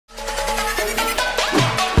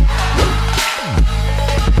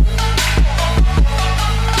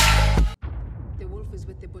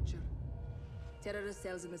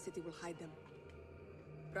cells in the city will hide them.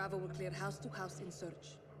 Bravo will clear house to house in search.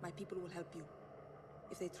 My people will help you.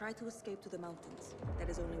 If they try to escape to the mountains, there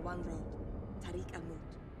is only one road. Tariq al-Maut,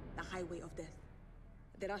 the highway of death.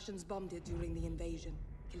 The Russians bombed it during the invasion,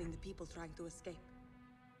 killing the people trying to escape.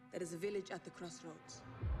 There is a village at the crossroads.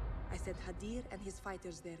 I sent Hadir and his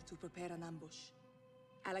fighters there to prepare an ambush.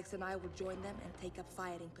 Alex and I will join them and take up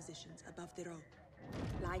firing positions above the road,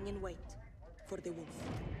 lying in wait for the wolf.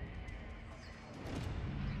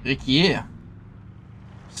 Heck yeah.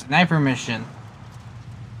 Sniper mission.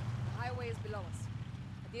 The highway is below us.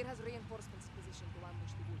 Hadir has reinforcements positioned to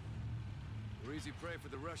ambush the wolf. We're easy prey for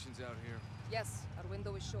the Russians out here. Yes, our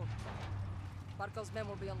window is short. Barkov's men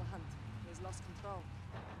will be on the hunt. He has lost control.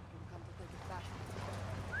 He will come to take it back.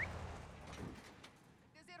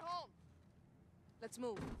 Is it home? Let's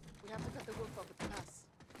move. We have to cut the wolf off at the pass.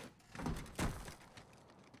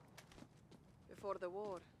 Before the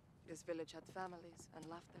war, this village had families and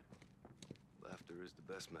laughter. Laughter is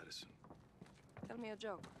the best medicine. Tell me a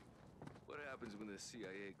joke. What happens when the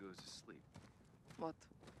CIA goes to sleep? What?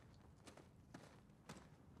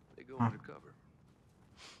 They go undercover.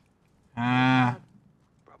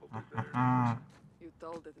 Probably better in English. You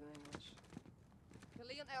told it in English.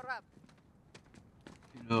 Kalian Arab.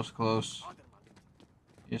 That was close.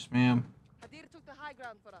 Yes, ma'am. Hadir took the high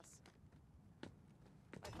ground for us.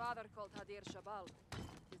 My father called Hadir Shabal,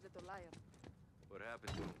 his little lion. What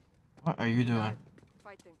happened to him? What are you doing?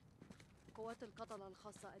 Fighting. قوات القتلة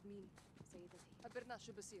الخاصة أدمين سيدتي. خبرنا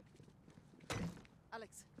شو بصير.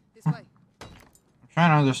 Alex, this way. I'm trying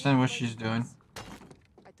to understand what she's doing.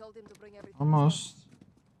 I told him to bring everything. Almost.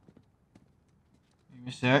 Give me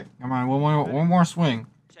a sec. Come on, one more swing.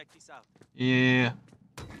 Check this out. Yeah.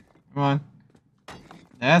 Come on.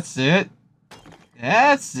 That's it.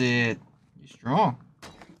 That's it. You're strong.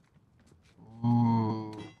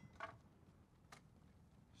 Ooh.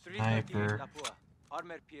 Sniper.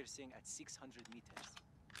 Armor piercing at 600 meters.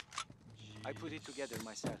 Jeez. I put it together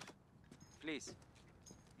myself. Please,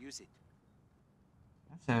 use it.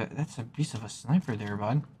 That's a piece of a sniper there,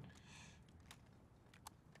 bud.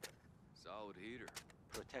 Solid heater.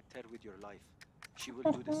 Protect her with your life. She will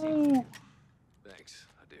do the same for you. Thanks,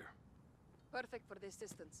 Hadir. Perfect for this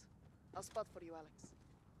distance. I'll spot for you, Alex.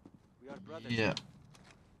 We are brothers. Yeah.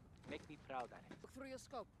 Make me proud, Alex. Look through your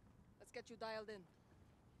scope. Let's get you dialed in.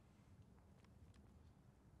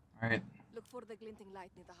 Alright. Look for the glinting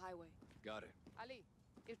light near the highway. Got it. Ali,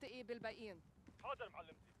 التقي بالباقيين. حاضر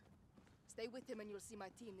معلمتي. Stay with him and you'll see my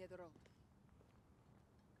team near the road.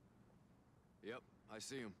 Yep, I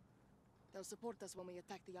see him. They'll support us when we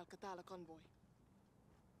attack the Al-Qatala convoy.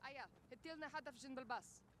 Aya, هتلنا هدف جنب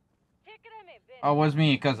الباص. Oh, it was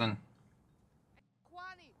me, cousin.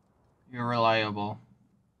 Kwani. You're reliable.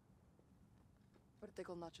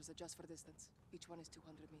 Vertical notches adjust for distance. Each one is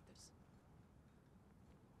 200 meters.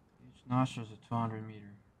 Each notch is a 200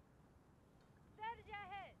 meter.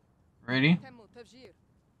 Ready?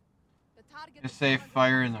 Just say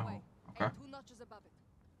fire in the hole. Okay. 2 notches above it.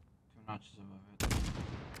 2 notches above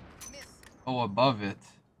it. Miss. Oh, above it.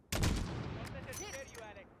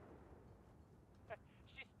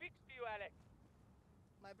 She speaks to you, Alex.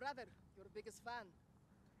 My brother, your biggest fan.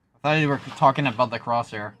 I thought you were talking about the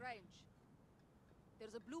crosshair. Range.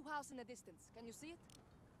 There's a blue house in the distance. Can you see it?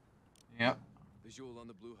 Yep. Visual on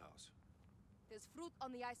the blue house. There's fruit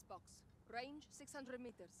on the icebox. Range 600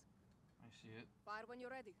 meters. I see it. Fire when you're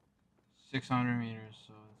ready. 600 meters,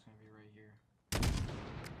 so it's gonna be right here.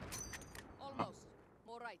 Almost.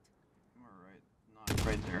 More right. More right. Not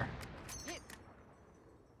right there. Hit.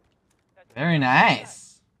 Very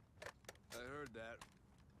nice. I heard that.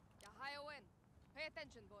 Yahayoen. Pay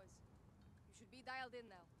attention, boys. You should be dialed in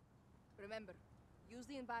now. Remember, use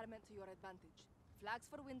the environment to your advantage. Flags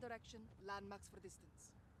for wind direction, landmarks for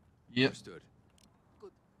distance. Yep. Understood.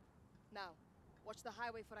 Good. Now, watch the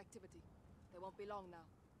highway for activity. They won't be long now.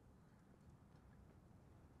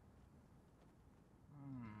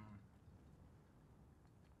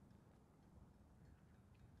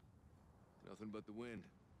 Nothing but the wind.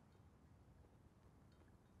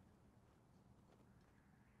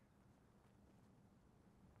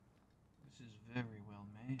 This is very well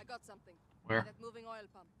made. I got something. Where? That moving oil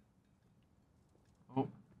pump. Oh.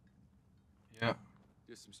 Yeah.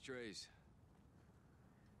 Just some strays.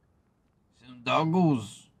 Some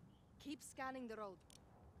doggos. Keep scanning the road.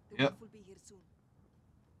 The Yep. wolf will be here soon.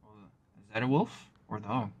 Well, is that a wolf or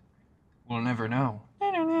dog? We'll never know.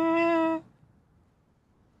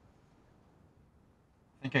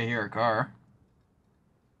 I think I hear a car.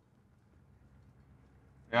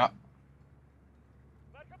 Yeah.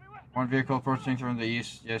 One vehicle approaching from the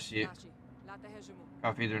east. Yes, yeah. Mashi, لا تهاجموا.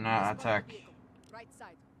 Copy, do not attack. Right side.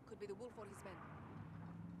 be the wolf or his men.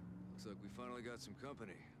 Looks like we finally got some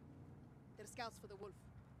company. They're scouts for the wolf.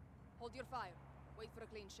 Hold your fire. Wait for a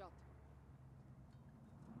clean shot.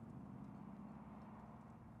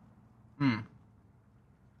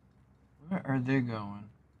 Where are they going?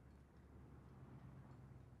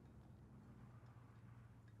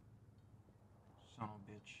 Son of a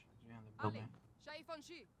bitch. Is he on the building? شايف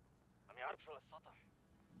شيء. عم يعرف شو السطح.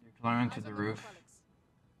 They're climbing to Eyes the on roof. Alex.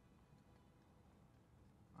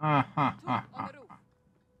 Ah. On the roof.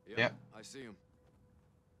 Yep. I see him.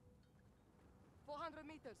 400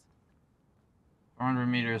 meters. 400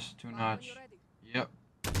 meters, two Fire when notch. you're ready. Yep.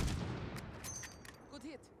 Good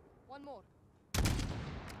hit. One more.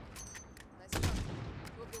 Nice shot.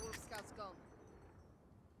 Two of the wolf scouts gone.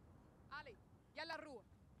 Ali, yalla الروح.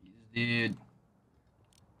 He's dead.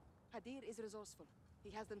 Hadir is resourceful. He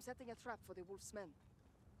has them setting a trap for the wolf's men.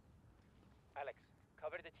 Alex,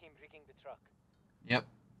 cover the team rigging the truck. Yep.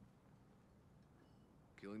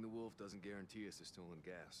 Killing the wolf doesn't guarantee us a stolen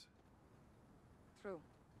gas. True.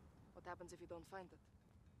 What happens if you don't find it?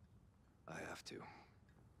 I have to.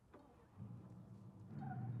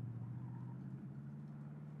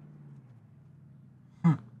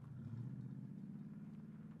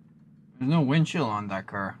 There's no wind chill on that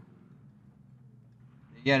car.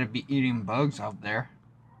 They gotta be eating bugs out there.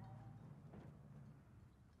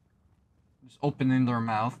 Just opening their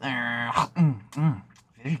mouth.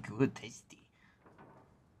 Very good, tasty.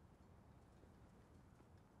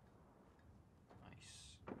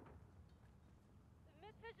 Nice.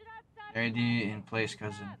 Ready in place,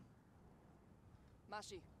 cousin.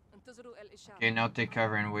 Mashi, انتظروا الإشارة. Okay, now take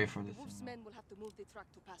cover and wait for The the wolf's thing. men will have to move the truck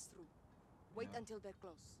to pass through. Wait Yeah. until they're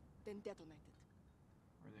close, then detonate it.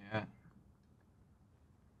 Where they at?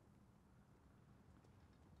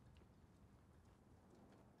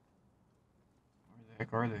 Where the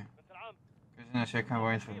heck are they? بنت العم. Cousin, I said come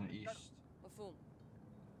away from the east. مفهوم.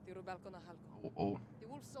 ديروا بالكم أهلكم. Oh. The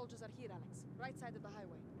wolf soldiers are here, Alex. Right side of the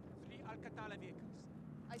highway. 3 Al-Qatala vehicles.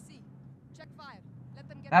 I see. Check fire. Let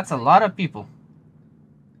them get. That's a inside. lot of people.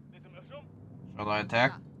 لازم نهجم. Shall I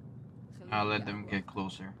attack? خليهم I'll let them يقربوا. get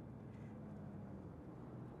closer.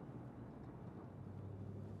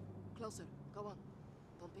 Closer. Go on.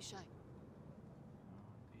 Don't be shy.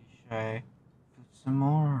 Be shy. Put some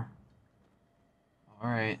more.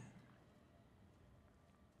 Alright.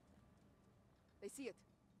 They see it.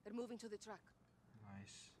 They're moving to the truck.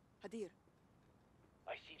 Nice. Hadir.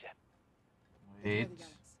 I see them. Get Wait. ready,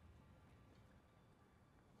 Alex.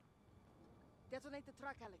 Detonate the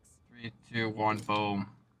truck, Alex. 3, 2, 1, boom.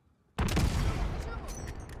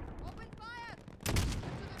 Open fire! To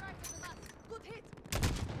the right of the bus. Good hit.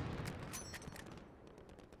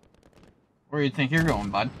 Where do you think you're going,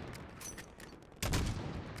 bud?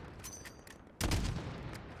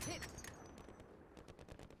 Hit.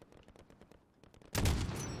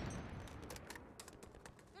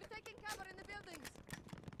 They're taking cover in the buildings.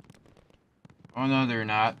 Oh no, they're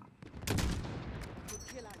not. Good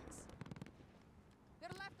kill, Alex. They're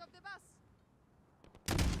left of the bus.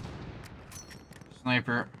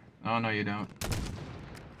 Sniper. Oh no, you don't.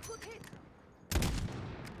 Good hit.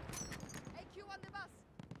 AQ on the bus.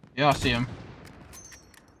 Yeah, I see him.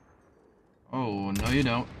 Oh, no you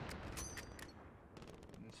don't.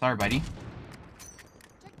 Sorry, buddy.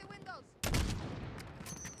 Check the windows.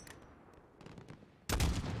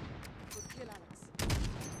 Good kill, Alex.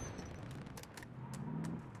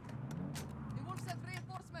 The wolves have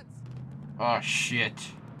reinforcements. Oh, shit.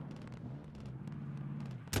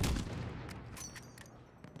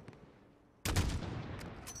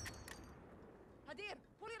 Hadir,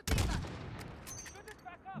 pull your team back. Shoot it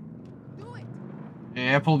back up. Do it.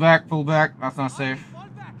 Yeah, pull back, pull back. That's not safe. Fall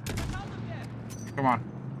back. Get out of there. Come on.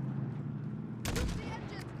 Shoot the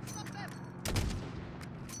engines. Stop them.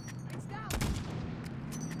 It's down.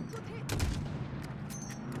 Good hit.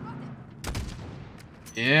 Got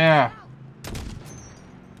it. Yeah. Down.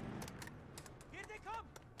 Here they come.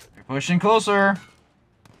 You're pushing closer.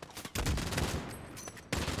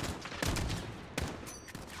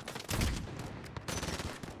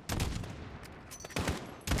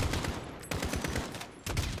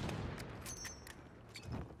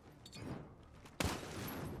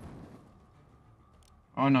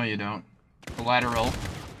 Oh no, you don't. Collateral.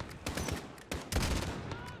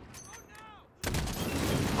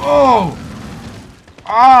 Oh!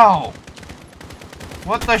 Ow!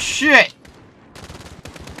 What the shit?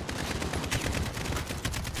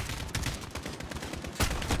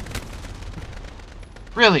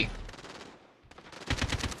 Really?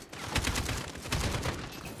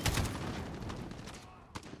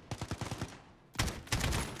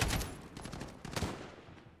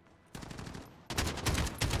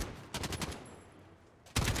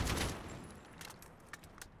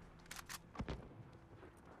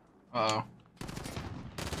 Uh-oh.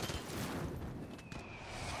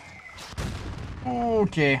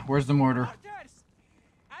 Okay, where's the mortar? Mortars!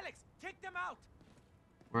 Alex, take them out!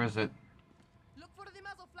 Where is it? Look for the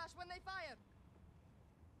muzzle flash when they fire.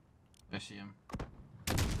 I see him.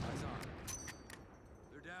 Eyes on.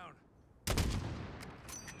 They're down.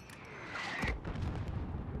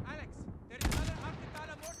 Alex, there is another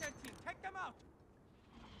Al-Qatala mortar team. Take them out!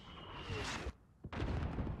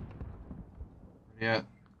 Yeah.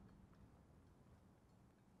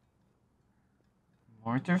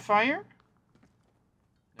 Mortar fire?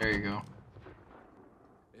 There you go.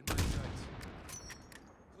 In my sights.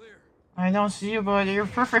 Clear. I don't see you, buddy. You're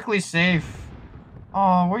perfectly safe.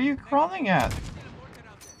 Oh, where are you crawling at? Still a mortar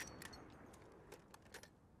out there.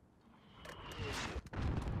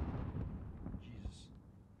 Jesus.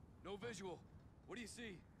 No visual. What do you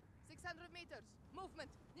see? 600 meters. Movement.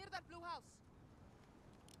 Near that blue house.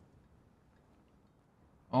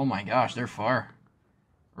 Oh my gosh, they're far.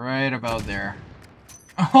 Right about there.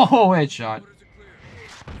 Oh, headshot. Orders are clear.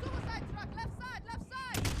 Suicide truck. Left side. Left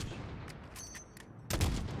side.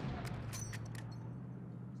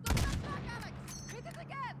 Stop that truck, Alex. Hit it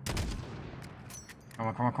again. Come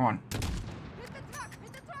on, come on, come on. Hit the truck.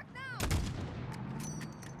 Hit the truck now.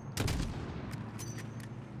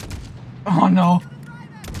 Oh no. To the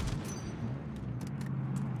driver.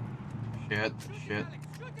 Shit, shit. Alex,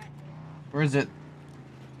 shoot it! Where is it?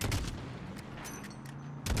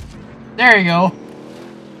 There you go.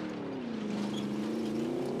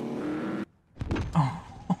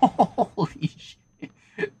 Oh, holy shit.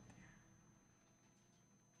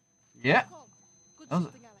 Yeah, Good That was-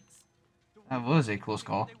 shooting, Alex. that was a close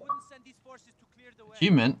call. They wouldn't send these forces to clear the way.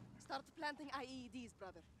 Achievement. Start planting IEDs,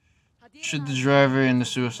 brother. Hadir Shoot and the I- driver in the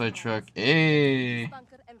suicide truck. Hey.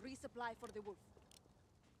 Bunker and resupply for the wolf.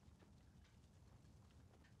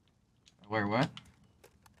 Wait, what?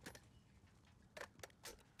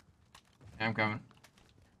 Yeah, I'm coming.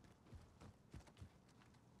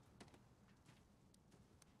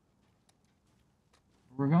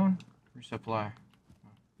 Where we're going? Resupply.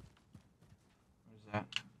 What is that?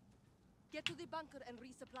 Get to the bunker and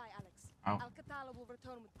resupply, Alex. Oh. Al-Qatala will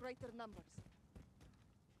return with greater numbers.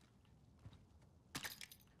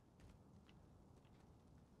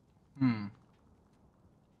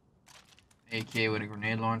 AK with a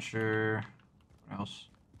grenade launcher. What else?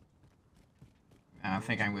 I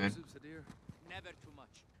think I'm good. Explosives, Hadir? Never too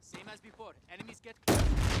much. Same as before. Enemies get close.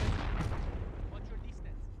 Watch your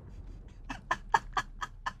distance.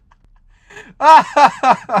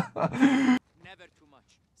 Never too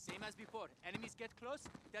much. Same as before. Enemies get close,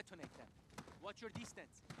 detonate them. Watch your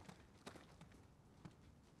distance.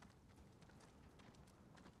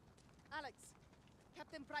 Alex,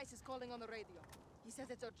 Captain Price is calling on the radio. He says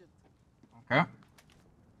it's urgent. Okay.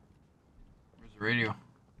 Where's the radio?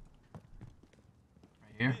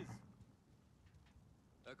 Right here.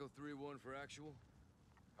 Echo 3-1 for actual.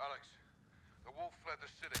 Alex, the wolf fled the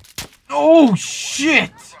city. Oh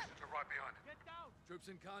shit! Russians are right behind. Get down! Troops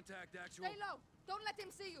in contact, actual. Stay low. Don't let him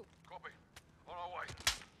see you. Copy. On our way.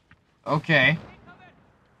 Okay. Take cover!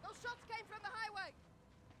 Those shots came from the highway.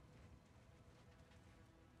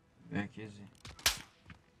 Back is he?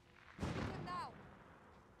 Hit him now.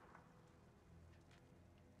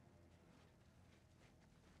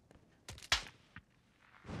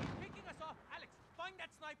 Picking us off! Alex, find that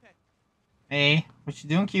sniper! Hey, what you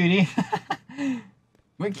doing, cutie?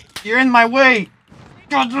 Wait, you're in my way!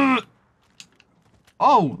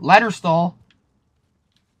 Oh, ladder stall.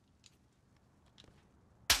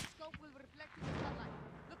 Scope will reflect in the sunlight.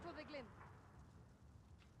 Look for the glint.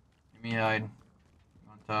 Give me a hide.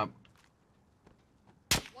 On top.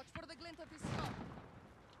 Watch for the glint of his scope.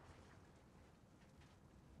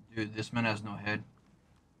 Dude, this man has no head.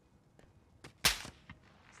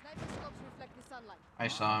 Sniper scopes reflect the sunlight. I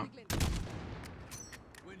saw him. The glint.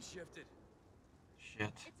 Wind shifted.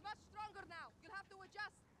 Shit. It's much stronger now. You'll have to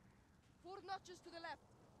adjust. 4 notches to the left.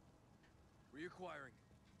 Reacquiring.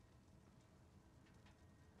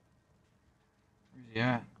 Where's he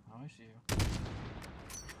at? Oh, I see you.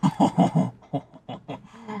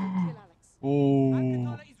 Kill Alex. Oh.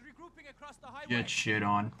 Al-Qatala is regrouping across the highway. Get shit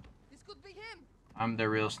on. This could be him. I'm the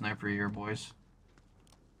real sniper here, boys.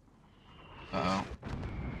 Uh-oh.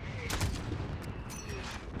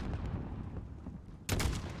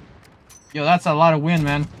 Yo, that's a lot of wind,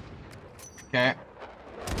 man. Okay.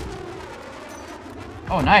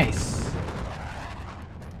 Oh, nice.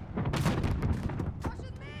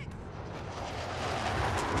 Russian mix.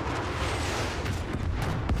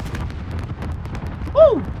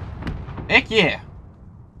 Woo! Heck yeah.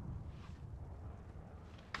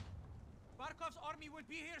 Barkov's army will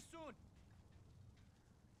be here soon.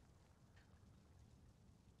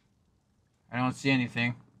 I don't see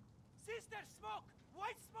anything. Sister, smoke!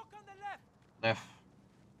 White smoke on the left! Left.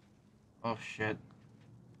 Oh shit.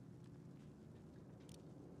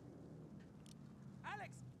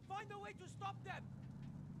 Alex, find a way to stop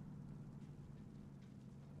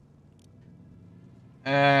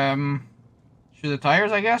them! Shoot the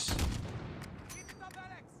tires, I guess? Keep it up,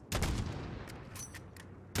 Alex!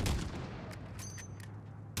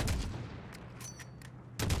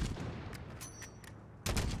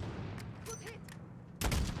 Good hit!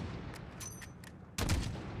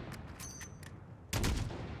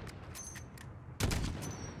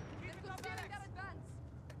 Keep it up, Alex!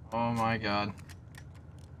 Oh my god.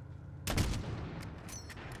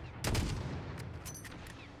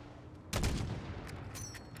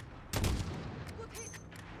 Good hit!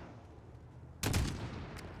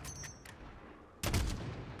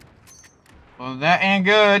 Well, that ain't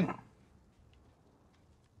good.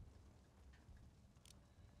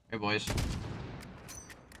 Hey, boys.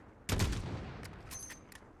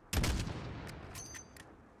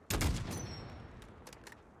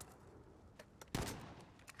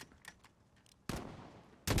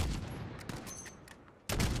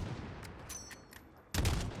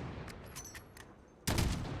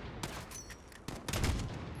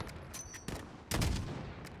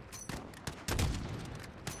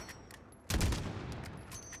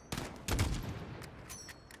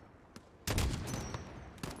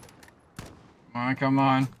 Come on, come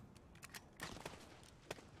on.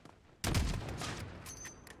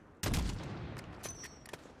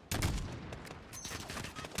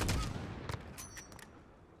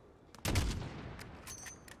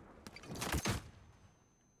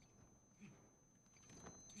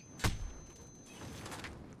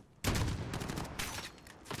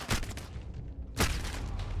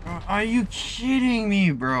 Are you kidding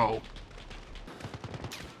me, bro?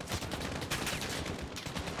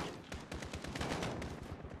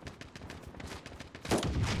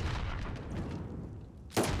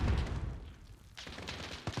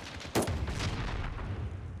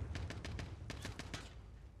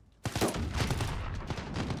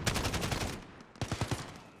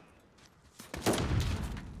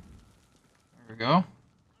 There we go.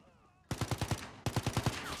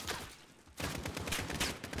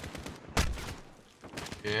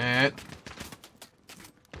 Shit.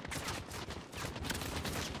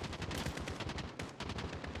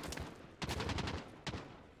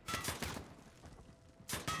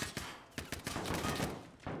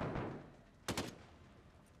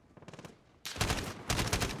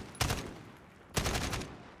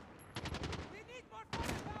 We need more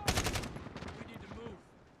firepower! We need to move.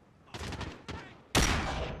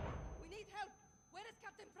 We need help. Where is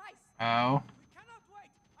Captain Price? Ow. We cannot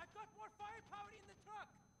wait! I've got more firepower in the truck!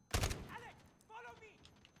 Alex, follow me!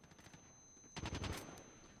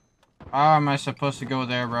 How am I supposed to go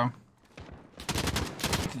there, bro?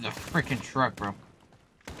 This is a freaking truck, bro.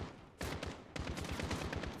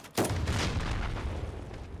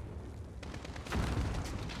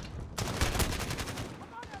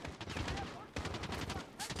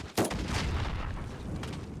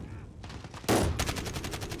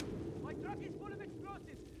 My truck is full of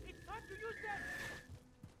explosives! It's time to use them!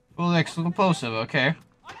 Full explosive, okay.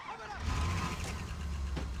 I'll cover up!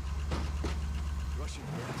 Russian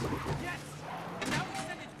gas. Yes! Now we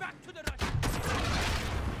send it back to the Russians!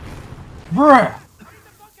 Bruh! I'm in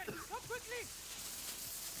the bunker! Come quickly!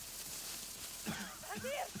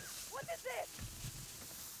 Azir! What is this?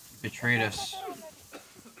 Betrayed us.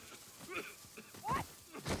 What?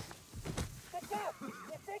 Get down!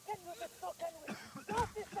 If they can use it, so can we! Go,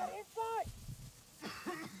 sister! Inside!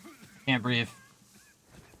 Can't breathe.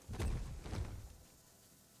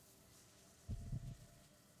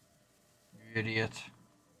 You idiot.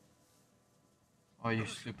 Oh, you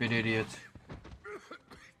stupid idiot.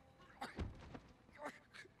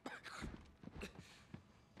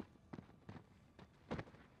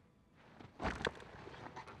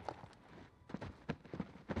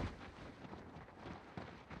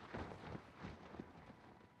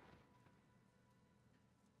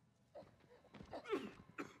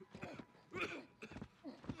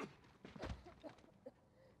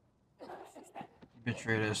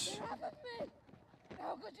 Betrayed us.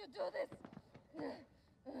 How could you do this?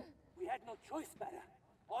 We had no choice, Mara.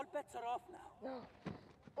 All bets are off now. No.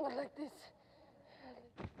 Not like this.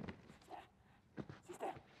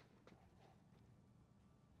 Sister.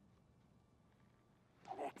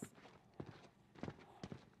 Alex.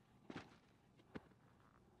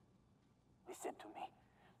 Listen to me.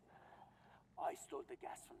 I stole the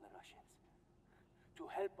gas from the Russians. To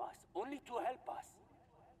help us. Only to help us.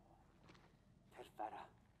 Tell Farah.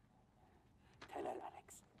 Tell her,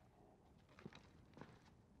 Alex.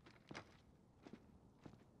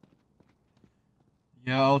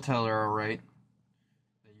 Yeah, I'll tell her, alright.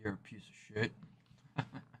 That you're a piece of shit.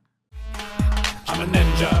 I'm a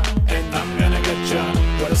ninja, and I'm gonna get ya.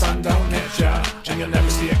 Where the sun don't hit ya, and you'll never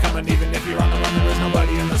see it coming. Even if you're on the run, there is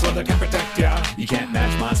nobody in this world that can protect ya. You can't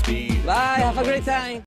match my speed. Bye, have a great time.